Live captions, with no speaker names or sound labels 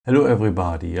Hello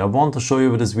everybody, I want to show you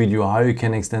with this video how you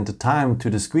can extend the time to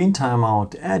the screen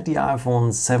timeout at the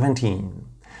iPhone 17.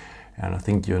 And I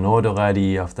think you know it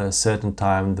already, after a certain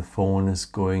time the phone is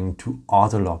going to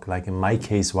auto lock, like in my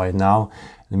case right now.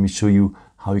 Let me show you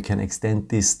how you can extend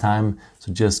this time.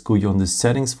 So just go on the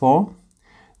settings bar,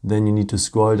 then you need to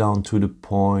scroll down to the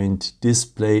point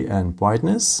display and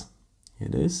brightness. Here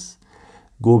it is.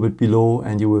 Go a bit below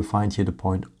and you will find here the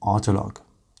point auto lock.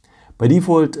 By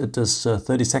default, it is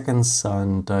 30 seconds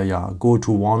and go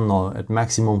to 1 or at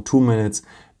maximum 2 minutes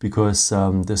because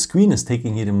the screen is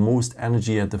taking here the most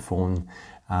energy at the phone,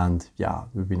 and it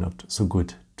will be not so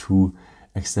good to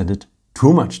extend it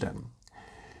too much then.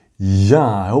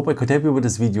 I hope I could help you with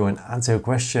this video and answer your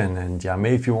question. And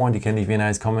maybe if you want, you can leave me a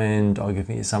nice comment or give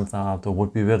me something up. That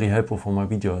would be very helpful for my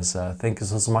videos. Thank you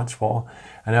so much for.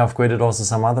 And I've created also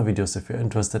some other videos if you're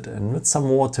interested in with some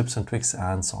more tips and tricks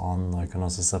and so on. You can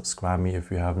also subscribe me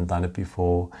if you haven't done it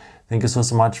before. Thank you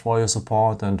so much for your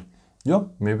support, and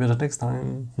maybe the next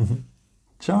time.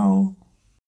 Ciao.